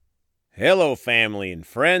Hello, family and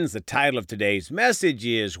friends. The title of today's message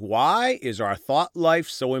is Why is Our Thought Life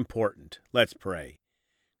So Important? Let's pray.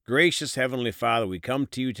 Gracious Heavenly Father, we come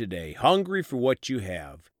to you today hungry for what you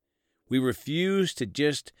have. We refuse to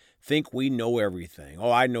just think we know everything.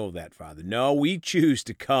 Oh, I know that, Father. No, we choose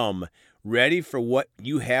to come ready for what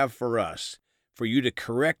you have for us, for you to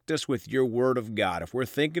correct us with your word of God. If we're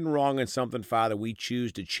thinking wrong in something, Father, we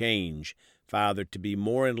choose to change, Father, to be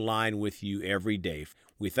more in line with you every day.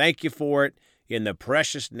 We thank you for it in the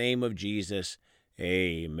precious name of Jesus.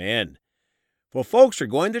 Amen. Well, folks, we're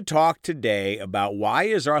going to talk today about why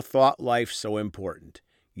is our thought life so important.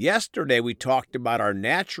 Yesterday, we talked about our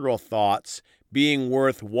natural thoughts being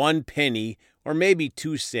worth 1 penny or maybe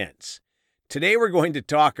 2 cents. Today, we're going to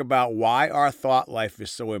talk about why our thought life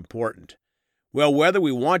is so important. Well, whether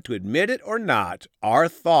we want to admit it or not, our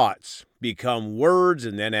thoughts become words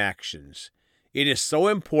and then actions. It is so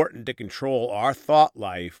important to control our thought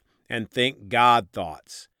life and think God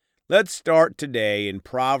thoughts. Let's start today in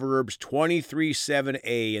Proverbs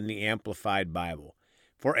 23:7a in the Amplified Bible.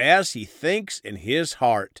 For as he thinks in his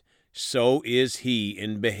heart, so is he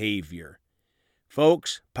in behavior.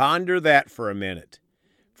 Folks, ponder that for a minute.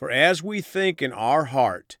 For as we think in our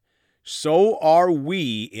heart, so are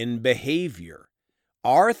we in behavior.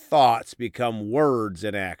 Our thoughts become words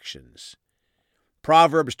and actions.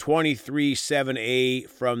 Proverbs 23:7a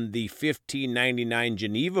from the 1599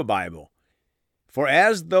 Geneva Bible. For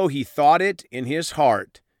as though he thought it in his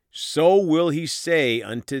heart, so will he say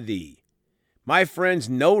unto thee. My friends,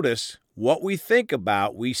 notice what we think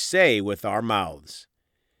about, we say with our mouths.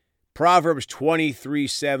 Proverbs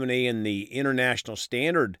 23:7a in the International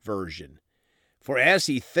Standard Version. For as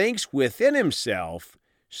he thinks within himself,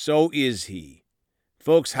 so is he.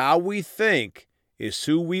 Folks, how we think is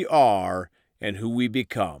who we are and who we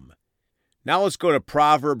become. Now let's go to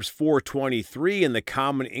Proverbs 4:23 in the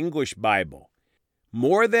Common English Bible.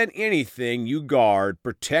 More than anything you guard,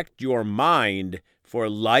 protect your mind, for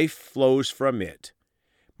life flows from it.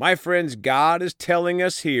 My friends, God is telling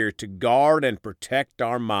us here to guard and protect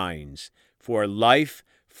our minds, for life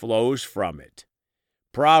flows from it.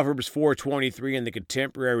 Proverbs 4:23 in the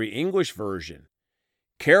Contemporary English Version.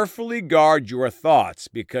 Carefully guard your thoughts,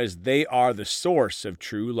 because they are the source of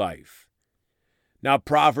true life. Now,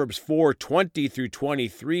 Proverbs 4:20 through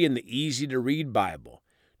 23 in the Easy to Read Bible.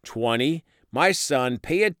 20, my son,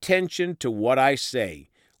 pay attention to what I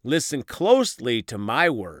say. Listen closely to my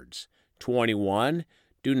words. 21,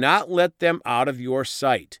 do not let them out of your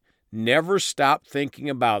sight. Never stop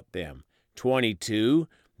thinking about them. 22,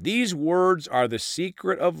 these words are the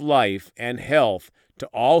secret of life and health to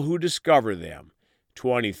all who discover them.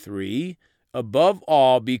 23, above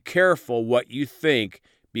all, be careful what you think,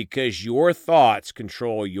 because your thoughts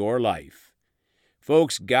control your life.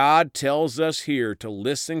 Folks, God tells us here to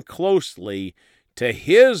listen closely to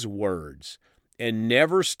his words and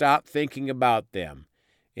never stop thinking about them.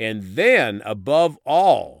 And then, above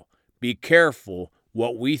all, be careful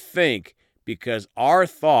what we think, because our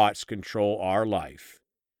thoughts control our life.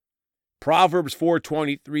 Proverbs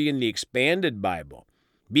 4:23 in the Expanded Bible.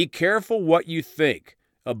 Be careful what you think.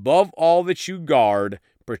 Above all that you guard,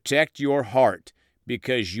 protect your heart,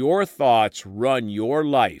 because your thoughts run your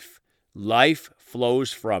life. Life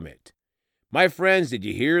flows from it. My friends, did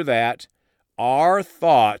you hear that? Our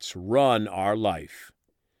thoughts run our life.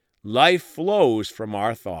 Life flows from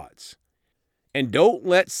our thoughts. And don't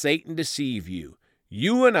let Satan deceive you.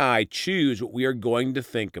 You and I choose what we are going to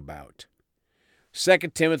think about.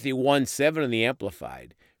 2 Timothy 1:7 in the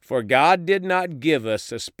Amplified. For God did not give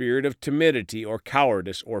us a spirit of timidity or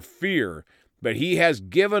cowardice or fear, but he has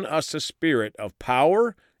given us a spirit of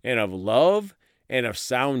power and of love and of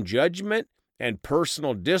sound judgment and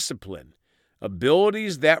personal discipline,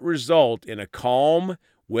 abilities that result in a calm,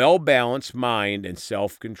 well-balanced mind and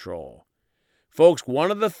self-control. Folks,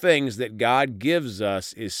 one of the things that God gives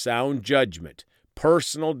us is sound judgment,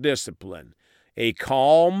 personal discipline, a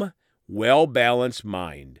calm, well-balanced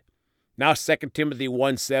mind. Now 2 Timothy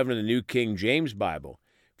 1:7 in the New King James Bible.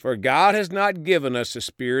 For God has not given us a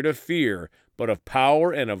spirit of fear, but of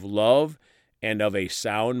power and of love and of a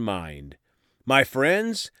sound mind. My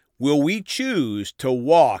friends, will we choose to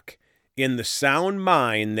walk in the sound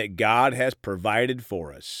mind that God has provided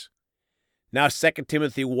for us? Now 2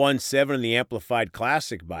 Timothy 1:7 in the Amplified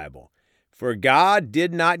Classic Bible. For God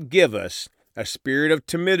did not give us a spirit of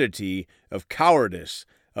timidity, of cowardice,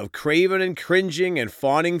 of craven and cringing and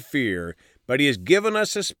fawning fear, but he has given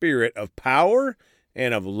us a spirit of power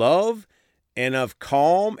and of love and of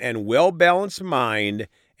calm and well-balanced mind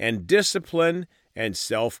and discipline and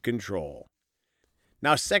self-control.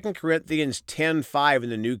 Now 2 Corinthians 10:5 in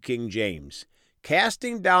the New King James.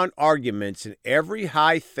 casting down arguments and every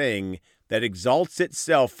high thing that exalts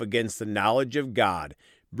itself against the knowledge of God,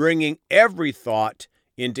 bringing every thought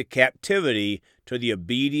into captivity to the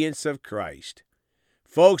obedience of Christ.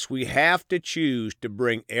 Folks, we have to choose to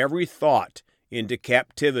bring every thought into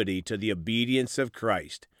captivity to the obedience of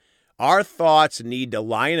Christ. Our thoughts need to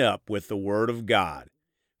line up with the Word of God.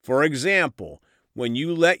 For example, when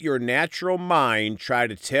you let your natural mind try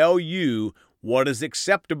to tell you what is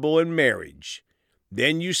acceptable in marriage,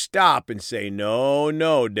 then you stop and say,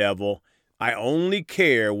 no, devil, I only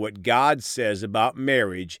care what God says about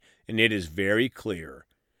marriage, and it is very clear.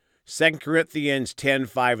 2 Corinthians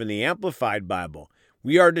 10:5 in the Amplified Bible,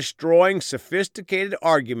 we are destroying sophisticated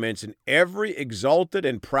arguments and every exalted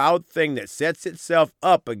and proud thing that sets itself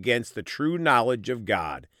up against the true knowledge of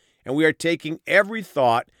God, and we are taking every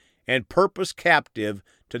thought and purpose captive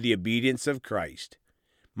to the obedience of Christ.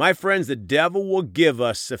 My friends, the devil will give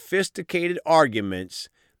us sophisticated arguments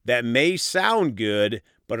that may sound good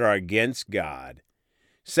but are against God.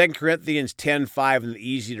 2 Corinthians 10:5 in the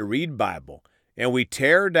easy-to-read Bible, and we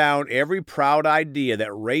tear down every proud idea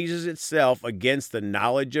that raises itself against the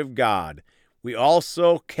knowledge of God. We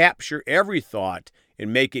also capture every thought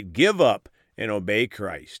and make it give up and obey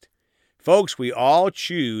Christ. Folks, we all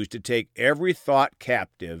choose to take every thought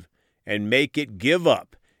captive and make it give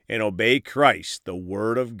up and obey Christ, the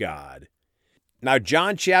Word of God. Now,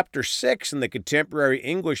 John chapter 6 in the Contemporary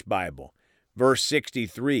English Bible, verse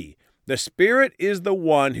 63, the Spirit is the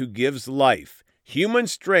one who gives life. Human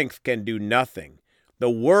strength can do nothing. The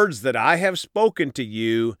words that I have spoken to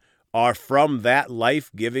you are from that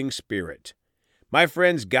life-giving Spirit. My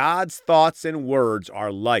friends, God's thoughts and words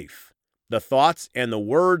are life. The thoughts and the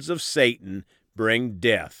words of Satan bring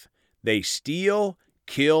death. They steal,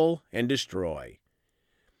 kill, and destroy.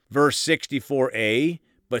 Verse 64a,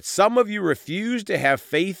 but some of you refuse to have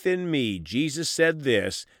faith in me. Jesus said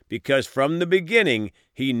this because from the beginning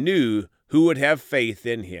he knew who would have faith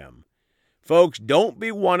in him. Folks, don't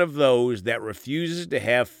be one of those that refuses to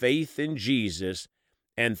have faith in Jesus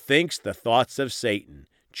and thinks the thoughts of Satan.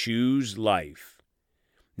 Choose life.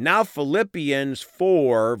 Now Philippians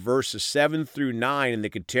 4, verses 7 through 9 in the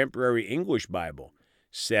Contemporary English Bible.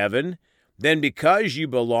 7, then because you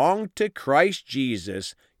belong to Christ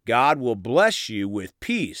Jesus, God will bless you with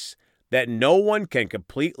peace that no one can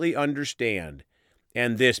completely understand,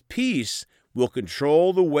 and this peace will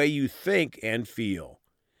control the way you think and feel.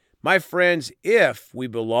 My friends, if we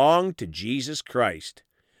belong to Jesus Christ,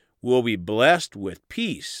 we'll be blessed with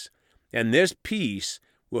peace, and this peace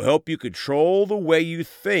will help you control the way you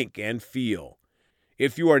think and feel.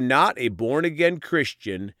 If you are not a born-again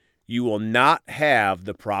Christian, you will not have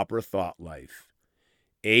the proper thought life.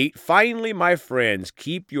 8, finally, my friends,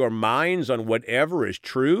 keep your minds on whatever is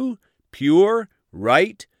true, pure,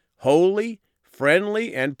 right, holy,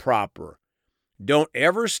 friendly, and proper. Don't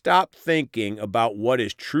ever stop thinking about what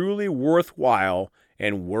is truly worthwhile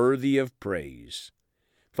and worthy of praise.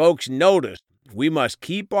 Folks, notice we must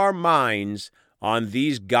keep our minds on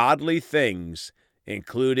these godly things,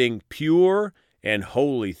 including pure and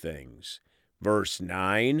holy things. Verse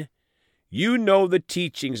 9, you know the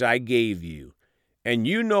teachings I gave you, and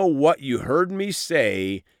you know what you heard me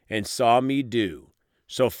say and saw me do.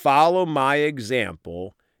 So follow my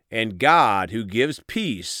example, and God, who gives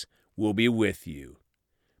peace, will be with you.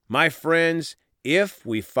 My friends, if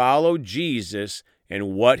we follow Jesus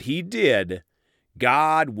and what he did,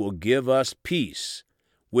 God will give us peace,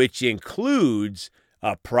 which includes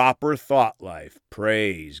a proper thought life.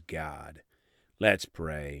 Praise God. Let's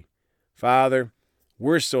pray. Father,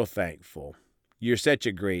 we're so thankful. You're such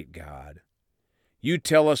a great God. You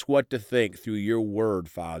tell us what to think through your word,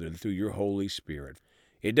 Father, and through your Holy Spirit.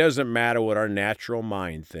 It doesn't matter what our natural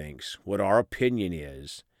mind thinks, what our opinion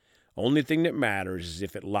is. Only thing that matters is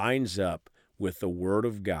if it lines up with the Word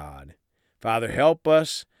of God. Father, help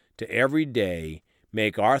us to every day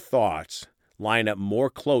make our thoughts line up more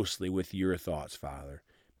closely with your thoughts, Father,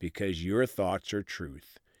 because your thoughts are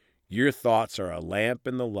truth. Your thoughts are a lamp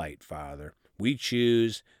in the light, Father. We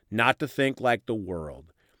choose not to think like the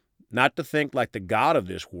world, not to think like the god of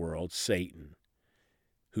this world, Satan,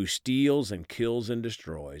 who steals and kills and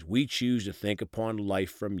destroys. We choose to think upon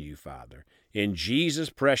life from you, Father. In Jesus'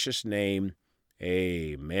 precious name,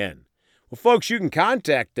 amen. Well, folks, you can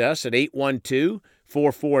contact us at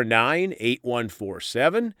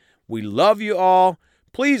 812-449-8147. We love you all.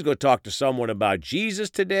 Please go talk to someone about Jesus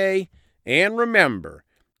today. And remember,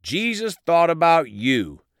 Jesus thought about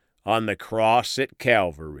you on the cross at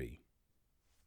Calvary.